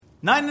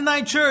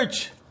99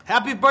 Church,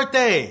 happy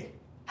birthday.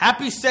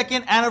 Happy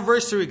second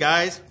anniversary,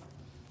 guys.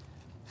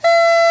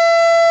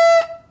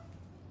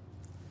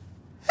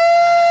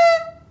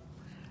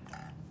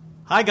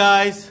 Hi,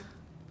 guys.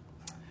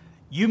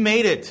 You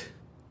made it.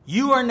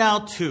 You are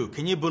now 2.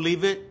 Can you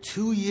believe it?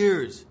 2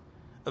 years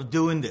of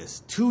doing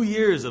this. 2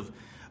 years of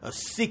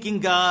seeking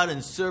God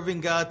and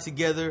serving God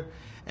together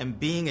and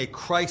being a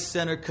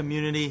Christ-centered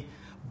community.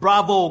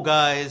 Bravo,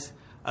 guys.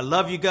 I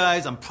love you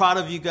guys. I'm proud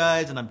of you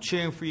guys, and I'm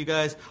cheering for you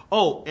guys.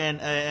 Oh, and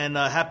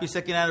happy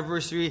second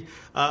anniversary,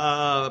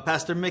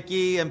 Pastor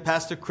Mickey and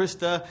Pastor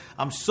Krista.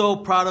 I'm so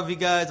proud of you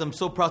guys. I'm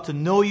so proud to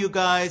know you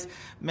guys.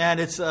 Man,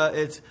 it's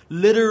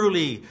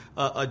literally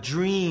a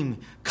dream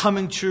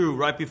coming true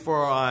right before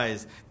our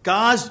eyes.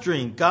 God's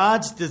dream,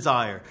 God's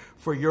desire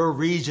for your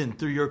region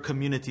through your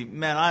community.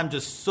 Man, I'm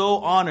just so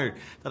honored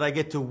that I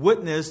get to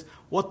witness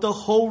what the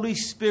Holy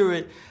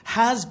Spirit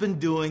has been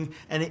doing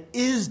and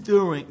is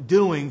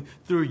doing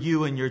through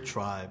you and your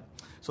tribe.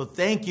 So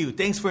thank you.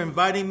 Thanks for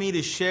inviting me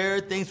to share.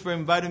 Thanks for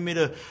inviting me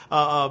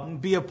to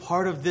be a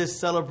part of this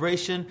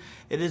celebration.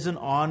 It is an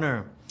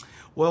honor.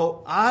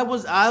 Well, I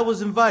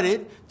was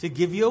invited to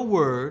give you a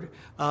word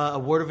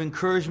of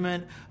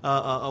encouragement,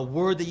 a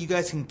word that you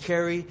guys can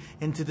carry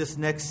into this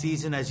next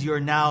season as you are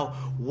now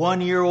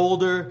 1 year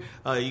older.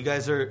 You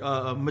guys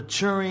are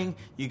maturing.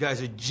 You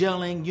guys are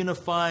gelling,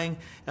 unifying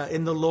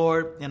in the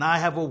Lord. And I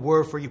have a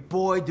word for you.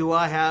 Boy, do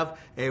I have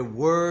a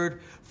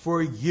word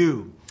for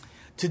you.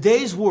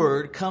 Today's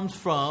word comes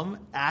from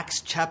Acts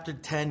chapter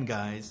 10,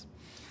 guys.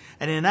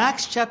 And in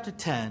Acts chapter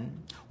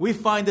 10, we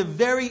find a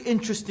very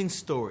interesting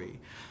story.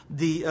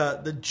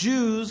 The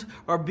Jews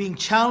are being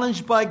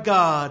challenged by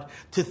God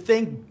to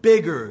think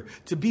bigger,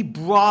 to be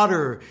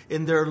broader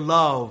in their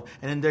love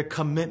and in their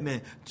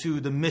commitment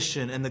to the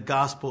mission and the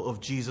gospel of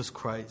Jesus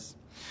Christ.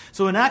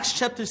 So in Acts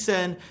chapter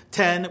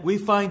 10, we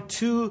find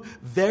 2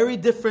 very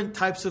different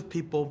types of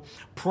people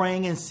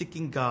praying and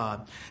seeking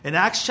God. In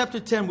Acts chapter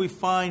 10, we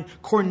find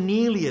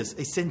Cornelius,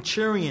 a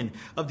centurion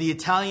of the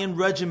Italian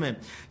regiment,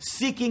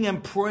 seeking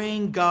and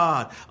praying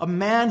God, a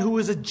man who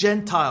is a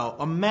Gentile,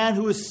 a man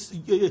who is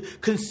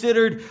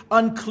considered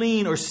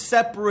unclean or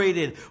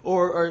separated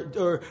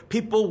or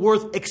people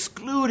worth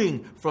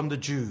excluding from the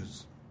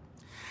Jews.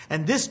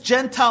 And this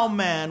Gentile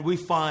man we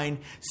find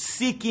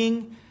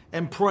seeking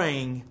and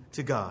praying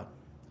to God.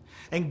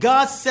 And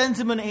God sends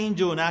him an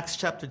angel in Acts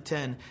chapter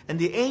 10. And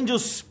the angel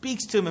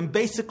speaks to him and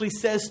basically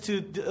says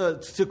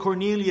to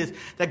Cornelius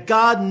that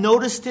God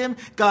noticed him,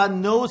 God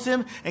knows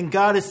him, and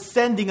God is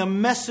sending a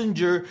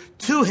messenger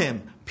to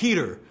him,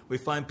 Peter. We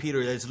find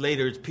Peter, as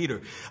later it's Peter.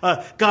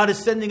 God is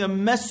sending a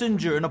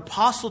messenger, an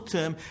apostle to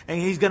him,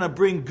 and he's going to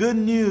bring good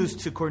news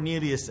to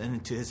Cornelius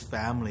and to his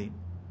family.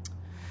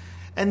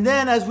 And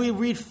then as we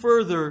read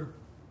further,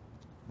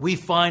 we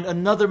find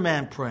another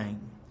man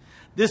praying.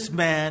 This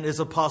man is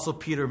Apostle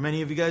Peter.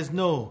 Many of you guys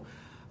know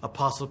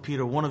Apostle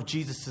Peter, one of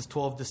Jesus'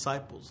 12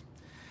 disciples.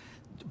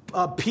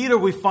 Peter,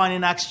 we find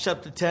in Acts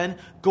chapter 10,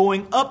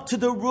 going up to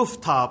the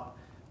rooftop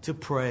to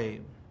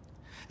pray.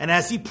 And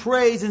as he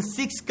prays and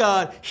seeks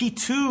God, he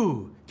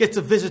too gets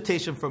a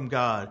visitation from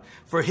God.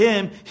 For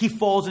him, he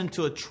falls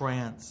into a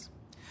trance.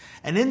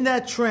 And in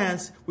that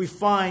trance, we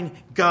find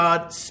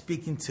God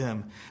speaking to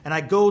him. And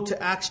I go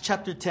to Acts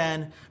chapter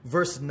 10,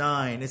 verse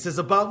 9. It says,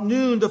 about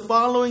noon the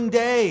following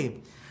day,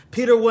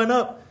 Peter went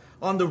up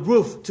on the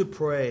roof to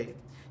pray.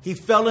 He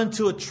fell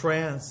into a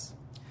trance.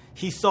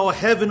 He saw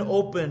heaven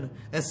open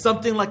and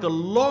something like a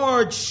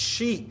large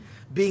sheet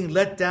being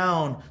let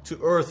down to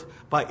earth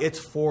by its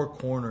 4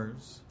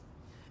 corners.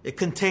 It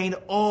contained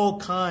all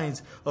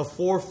kinds of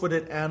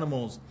 4-footed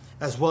animals,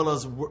 as well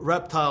as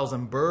reptiles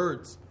and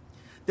birds.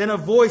 Then a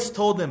voice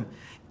told him,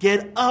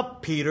 get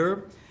up,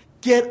 Peter.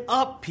 Get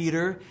up,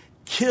 Peter.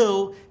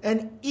 Kill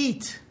and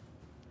eat.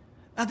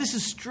 Now, this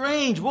is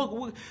strange.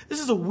 This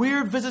is a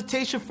weird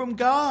visitation from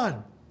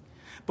God.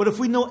 But if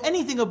we know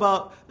anything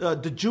about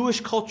the Jewish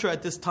culture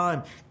at this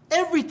time,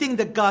 everything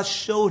that God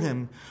showed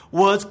him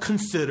was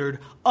considered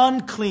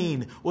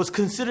unclean, was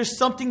considered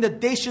something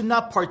that they should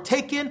not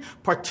partake in,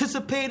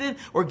 participate in,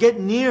 or get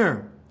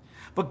near.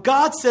 But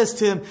God says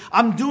to him,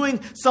 I'm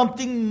doing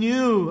something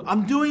new.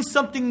 I'm doing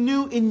something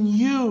new in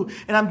you.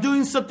 And I'm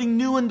doing something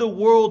new in the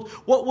world.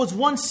 What was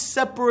once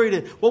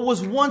separated, what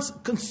was once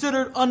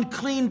considered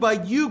unclean by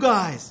you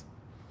guys.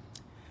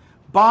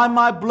 By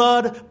my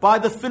blood, by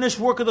the finished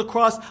work of the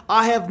cross,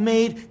 I have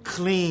made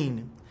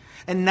clean.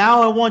 And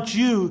now I want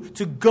you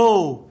to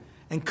go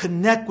and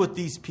connect with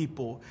these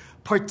people.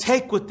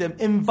 Partake with them.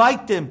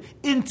 Invite them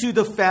into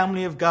the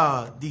family of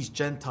God, these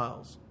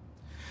Gentiles.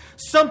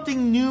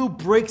 Something new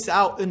breaks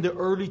out in the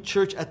early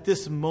church at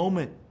this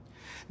moment.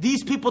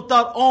 These people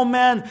thought, oh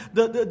man,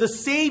 the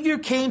Savior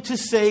came to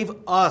save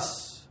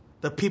us,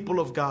 the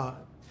people of God.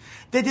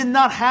 They did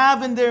not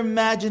have in their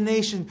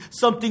imagination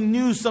something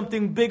new,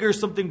 something bigger,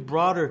 something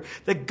broader.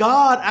 That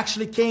God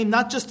actually came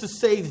not just to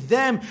save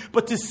them,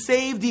 but to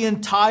save the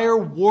entire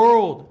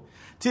world.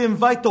 To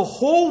invite the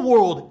whole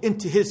world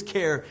into his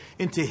care,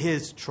 into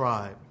his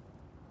tribe.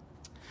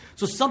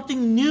 So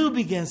something new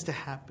begins to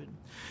happen.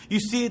 You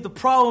see, the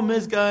problem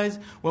is, guys,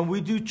 when we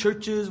do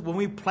churches, when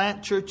we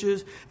plant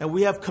churches, and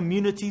we have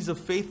communities of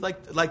faith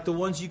like the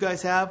ones you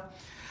guys have,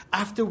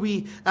 after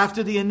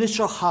the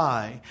initial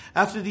high,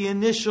 after the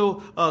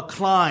initial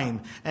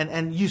climb,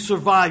 and you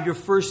survive your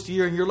first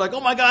year, and you're like,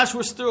 oh my gosh,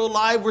 we're still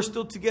alive, we're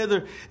still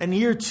together, and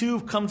year 2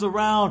 comes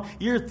around,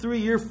 year 3,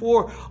 year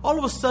 4, all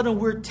of a sudden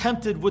we're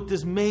tempted with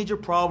this major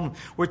problem.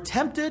 We're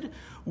tempted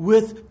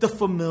with the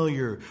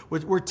familiar.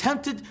 We're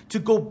tempted to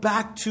go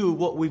back to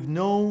what we've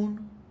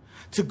known,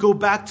 to go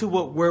back to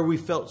where we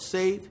felt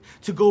safe,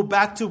 to go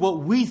back to what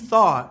we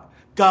thought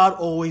God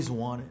always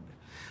wanted.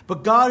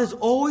 But God is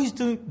always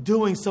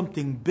doing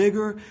something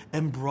bigger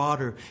and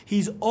broader.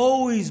 He's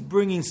always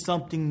bringing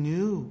something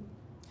new.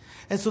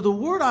 And so the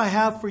word I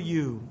have for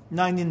you,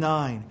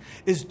 99,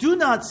 is do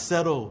not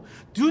settle.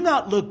 Do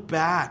not look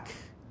back.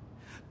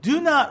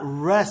 Do not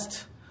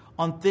rest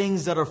on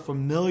things that are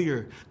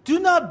familiar. Do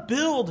not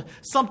build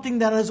something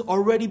that has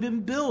already been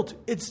built.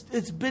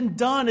 It's been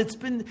done. It's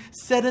been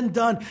said and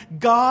done.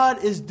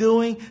 God is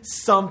doing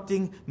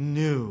something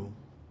new.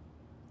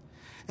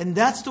 And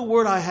that's the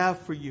word I have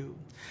for you.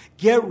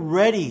 Get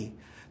ready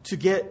to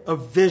get a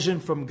vision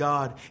from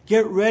God.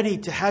 Get ready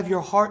to have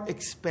your heart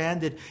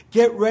expanded.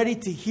 Get ready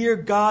to hear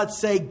God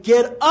say,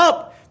 get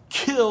up,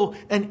 kill,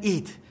 and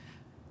eat.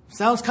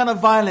 Sounds kind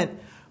of violent,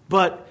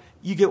 but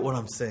you get what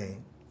I'm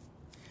saying.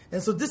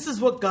 And so this is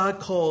what God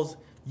calls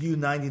you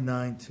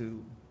 99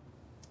 to.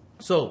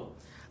 So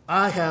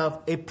I have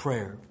a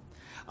prayer.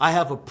 I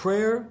have a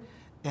prayer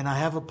and I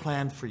have a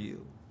plan for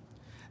you.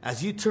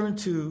 As you turn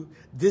to,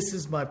 this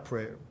is my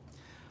prayer.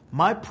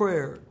 My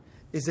prayer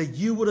is that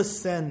you would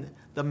ascend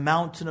the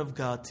mountain of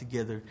God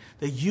together,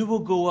 that you will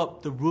go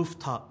up the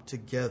rooftop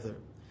together,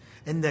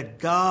 and that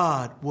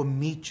God will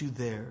meet you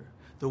there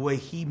the way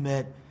he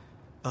met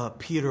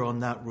Peter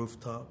on that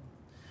rooftop.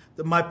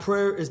 That my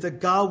prayer is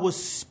that God will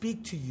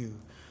speak to you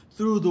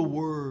through the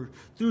word,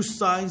 through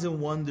signs and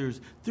wonders,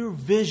 through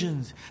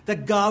visions,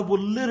 that God will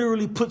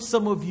literally put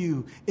some of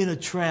you in a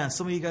trance.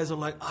 Some of you guys are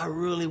like, I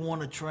really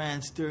want a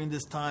trance during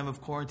this time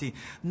of quarantine.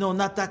 No,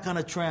 not that kind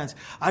of trance.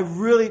 I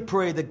really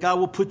pray that God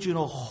will put you in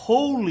a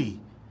holy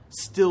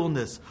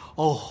stillness,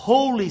 a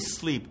holy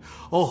sleep,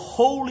 a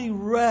holy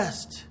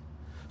rest,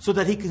 so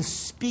that he can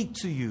speak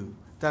to you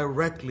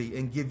directly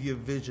and give you a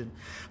vision.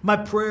 My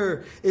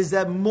prayer is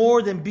that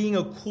more than being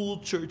a cool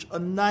church, a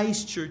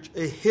nice church,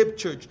 a hip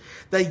church,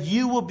 that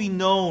you will be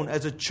known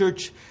as a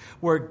church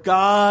where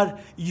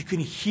God, you can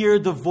hear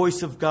the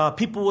voice of God.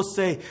 People will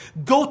say,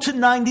 go to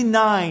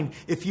 99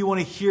 if you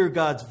want to hear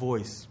God's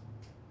voice.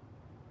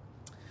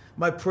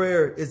 My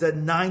prayer is that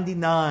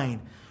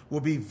 99 will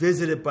be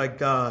visited by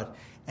God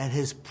and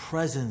his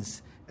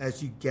presence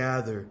as you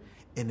gather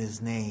in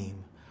his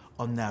name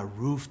on that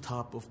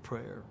rooftop of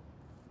prayer.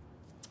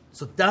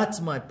 So that's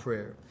my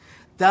prayer.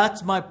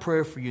 That's my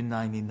prayer for you,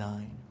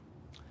 99.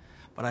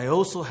 But I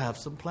also have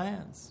some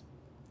plans.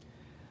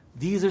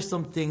 These are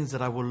some things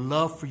that I would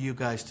love for you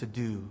guys to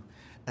do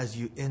as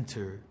you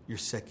enter your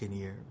second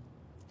year.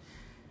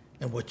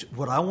 And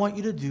what I want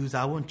you to do is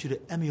I want you to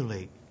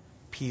emulate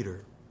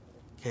Peter.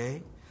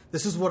 Okay?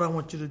 This is what I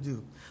want you to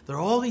do. There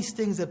are all these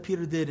things that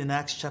Peter did in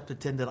Acts chapter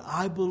 10 that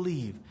I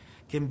believe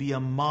can be a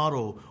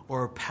model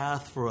or a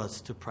path for us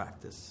to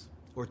practice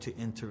or to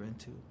enter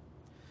into.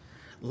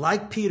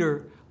 Like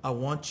Peter, I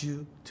want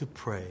you to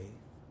pray.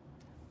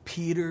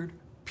 Peter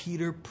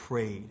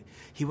prayed.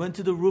 He went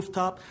to the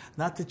rooftop,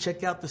 not to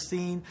check out the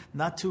scene,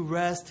 not to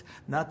rest,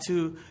 not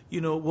to,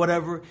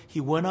 whatever.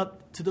 He went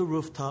up to the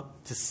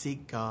rooftop to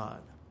seek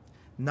God.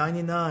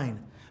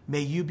 99,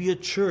 may you be a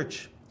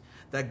church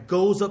that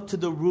goes up to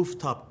the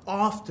rooftop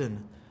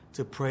often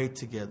to pray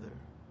together.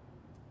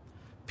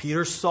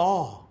 Peter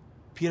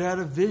had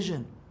a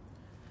vision.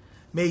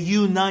 May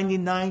you,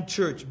 99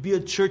 church, be a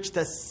church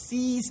that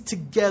sees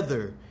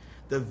together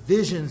the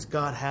visions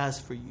God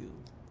has for you.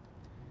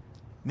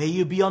 May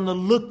you be on the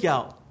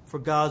lookout for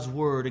God's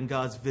word and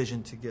God's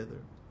vision together.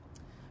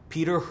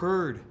 Peter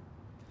heard.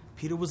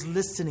 Peter was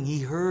listening. He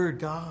heard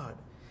God.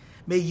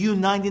 May you,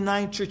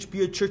 99 church,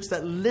 be a church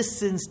that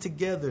listens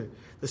together,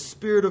 the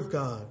Spirit of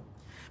God.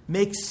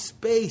 Make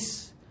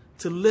space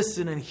to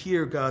listen and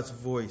hear God's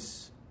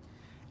voice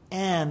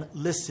and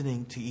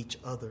listening to each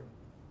other.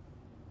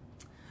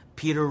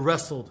 Peter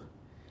wrestled.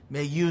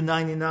 May you,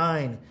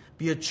 99,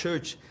 be a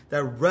church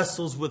that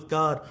wrestles with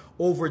God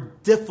over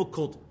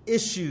difficult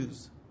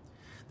issues.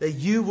 That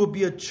you will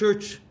be a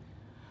church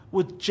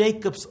with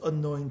Jacob's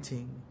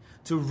anointing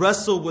to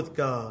wrestle with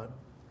God.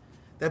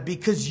 That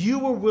because you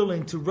were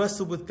willing to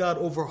wrestle with God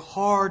over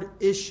hard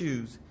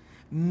issues,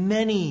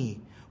 many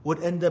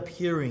would end up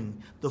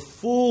hearing the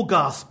full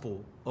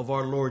gospel of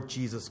our Lord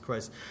Jesus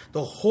Christ.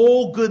 The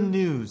whole good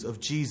news of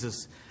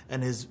Jesus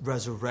and his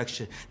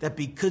resurrection. That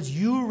because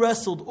you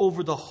wrestled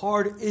over the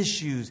hard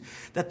issues,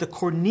 that the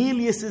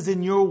Corneliuses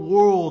in your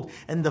world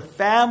and the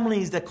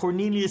families that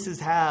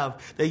Corneliuses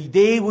have, that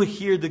they would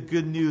hear the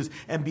good news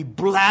and be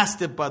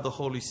blasted by the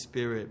Holy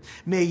Spirit.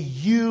 May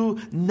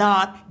you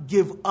not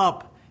give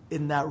up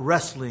in that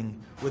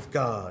wrestling with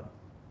God.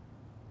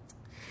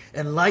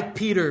 And like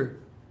Peter,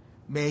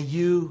 May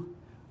you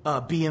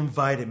be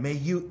invited. May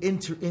you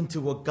enter into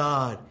what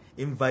God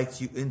invites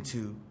you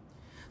into.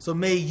 So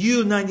may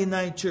you,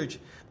 99 Church,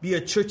 be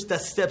a church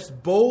that steps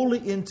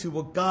boldly into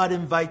what God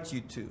invites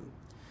you to.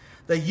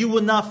 That you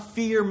will not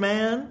fear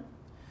man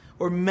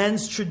or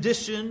men's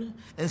tradition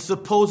and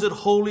supposed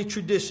holy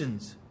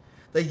traditions.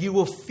 That you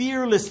will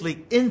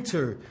fearlessly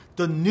enter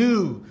the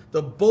new,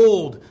 the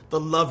bold, the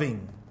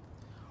loving,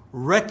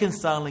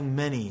 reconciling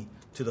many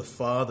to the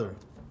Father.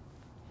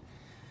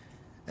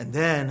 And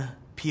then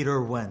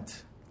Peter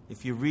went.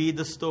 If you read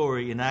the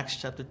story in Acts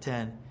chapter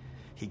 10,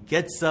 he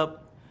gets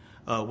up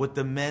with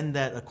the men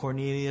that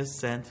Cornelius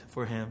sent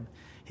for him.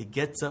 He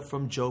gets up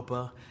from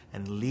Joppa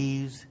and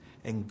leaves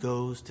and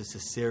goes to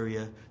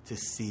Caesarea to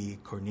see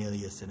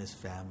Cornelius and his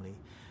family.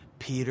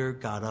 Peter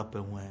got up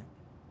and went.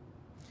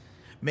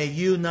 May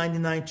you,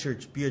 99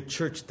 Church, be a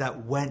church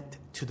that went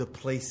to the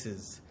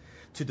places,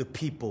 to the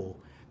people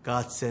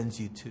God sends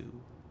you to.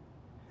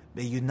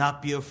 May you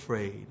not be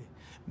afraid.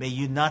 May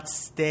you not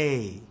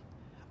stay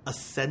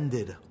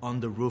ascended on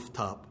the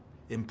rooftop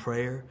in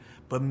prayer,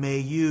 but may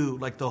you,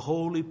 like the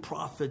holy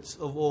prophets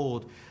of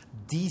old,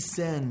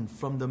 descend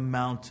from the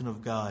mountain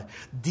of God,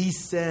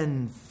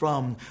 descend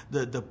from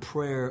the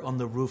prayer on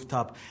the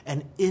rooftop,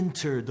 and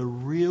enter the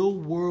real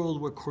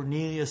world where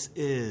Cornelius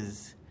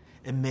is.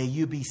 And may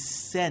you be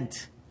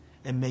sent,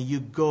 and may you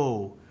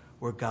go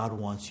where God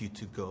wants you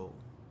to go.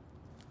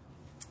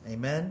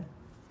 Amen.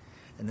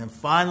 And then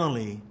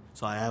finally,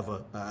 so I have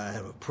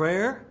a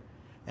prayer,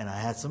 and I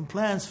had some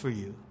plans for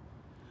you.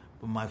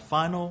 But my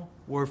final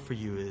word for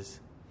you is,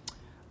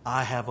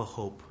 I have a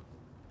hope.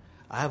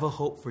 I have a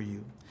hope for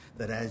you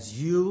that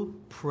as you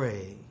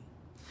pray,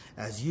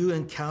 as you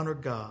encounter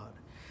God,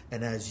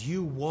 and as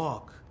you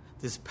walk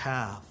this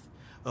path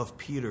of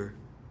Peter,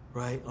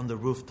 right, on the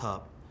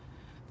rooftop,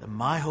 that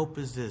my hope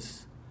is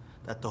this,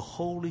 that the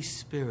Holy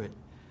Spirit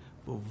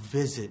will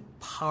visit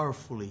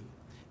powerfully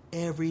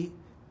every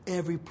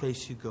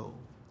place you go.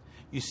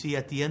 You see,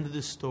 at the end of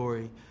this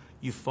story,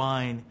 you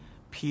find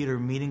Peter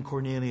meeting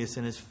Cornelius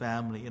and his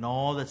family and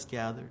all that's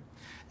gathered.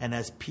 And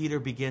as Peter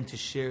began to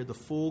share the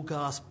full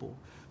gospel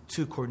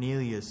to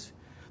Cornelius,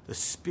 the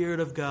Spirit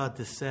of God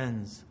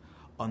descends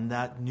on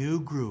that new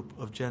group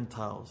of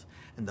Gentiles.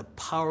 And the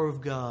power of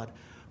God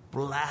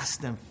blasts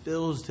them,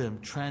 fills them,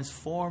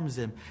 transforms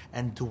them,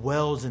 and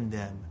dwells in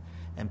them.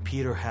 And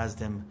Peter has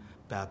them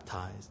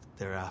baptized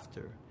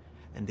thereafter.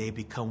 And they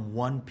become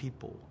one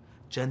people,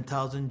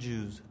 Gentiles and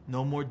Jews.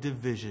 No more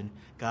division.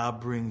 God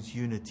brings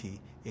unity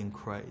in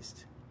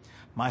Christ.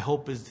 My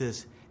hope is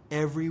this: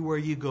 everywhere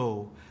you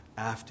go,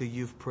 after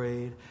you've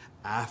prayed,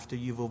 after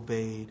you've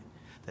obeyed,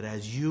 that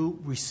as you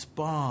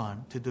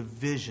respond to the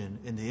vision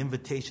and the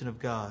invitation of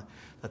God,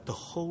 that the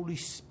Holy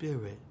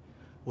Spirit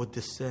will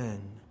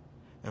descend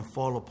and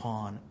fall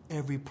upon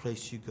every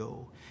place you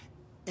go,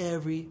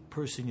 every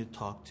person you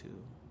talk to.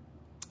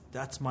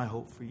 That's my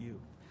hope for you.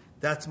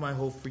 That's my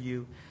hope for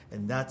you,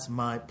 and that's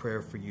my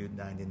prayer for you,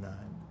 99.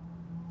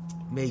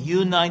 May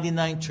you,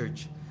 99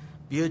 Church,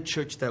 be a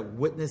church that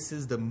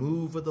witnesses the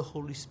move of the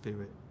Holy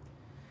Spirit.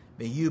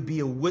 May you be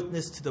a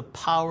witness to the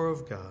power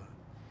of God.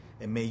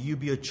 And may you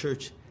be a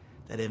church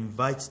that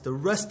invites the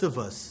rest of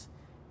us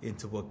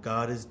into what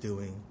God is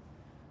doing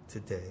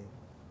today.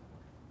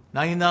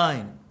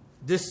 99.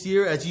 This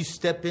year, as you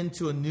step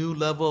into a new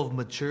level of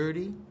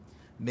maturity,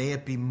 may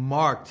it be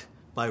marked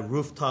by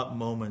rooftop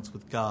moments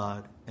with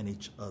God and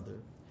each other.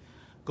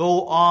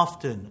 Go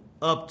often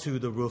up to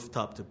the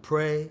rooftop to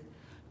pray,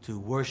 to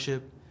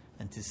worship,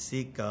 and to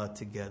seek God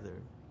together.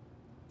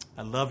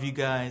 I love you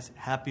guys.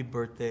 Happy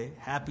birthday.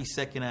 Happy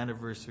second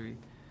anniversary.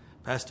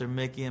 Pastor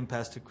Mickey and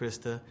Pastor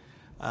Krista,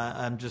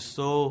 I'm just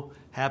so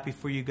happy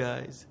for you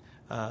guys.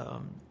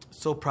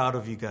 So proud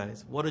of you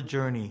guys. What a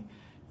journey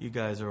you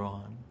guys are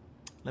on.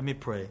 Let me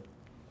pray.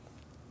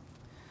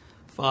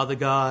 Father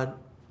God,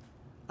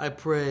 I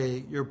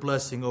pray your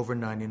blessing over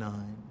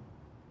 99.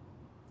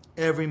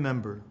 Every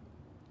member,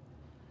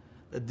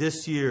 that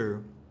this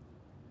year,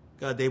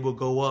 God, they will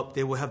go up.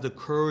 They will have the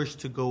courage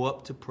to go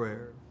up to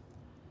prayer.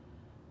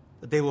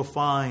 That they will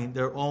find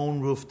their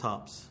own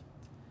rooftops.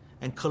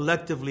 And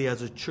collectively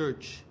as a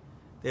church,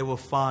 they will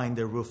find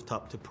their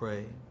rooftop to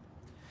pray.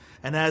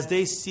 And as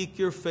they seek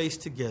your face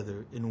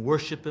together in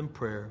worship and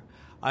prayer,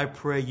 I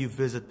pray you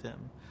visit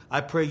them. I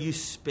pray you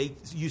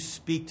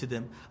speak to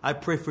them. I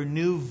pray for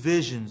new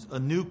visions, a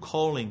new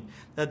calling,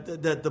 that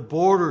the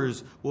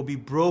borders will be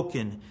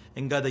broken,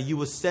 and God, that you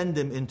will send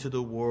them into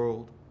the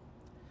world.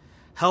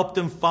 Help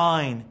them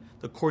find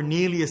the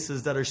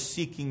Corneliuses that are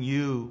seeking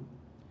you.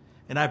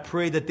 And I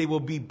pray that they will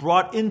be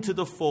brought into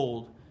the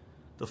fold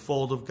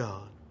of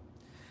God.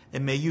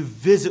 And may you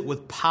visit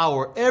with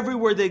power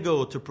everywhere they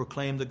go to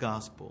proclaim the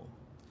gospel.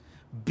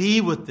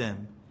 Be with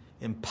them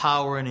in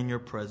power and in your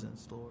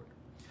presence, Lord.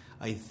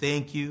 I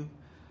thank you.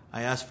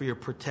 I ask for your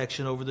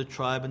protection over the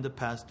tribe and the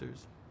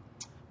pastors.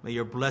 May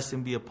your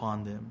blessing be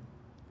upon them.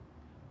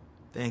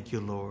 Thank you,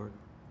 Lord.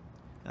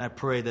 And I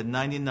pray that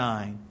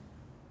 99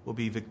 will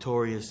be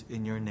victorious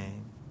in your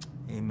name.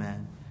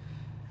 Amen.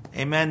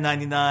 Amen,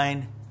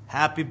 99.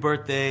 Happy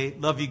birthday.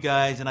 Love you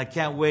guys. And I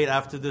can't wait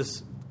after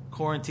this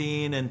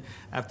quarantine and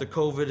after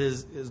COVID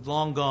is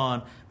long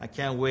gone. I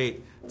can't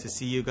wait to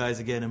see you guys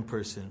again in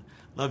person.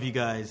 Love you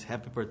guys.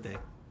 Happy birthday.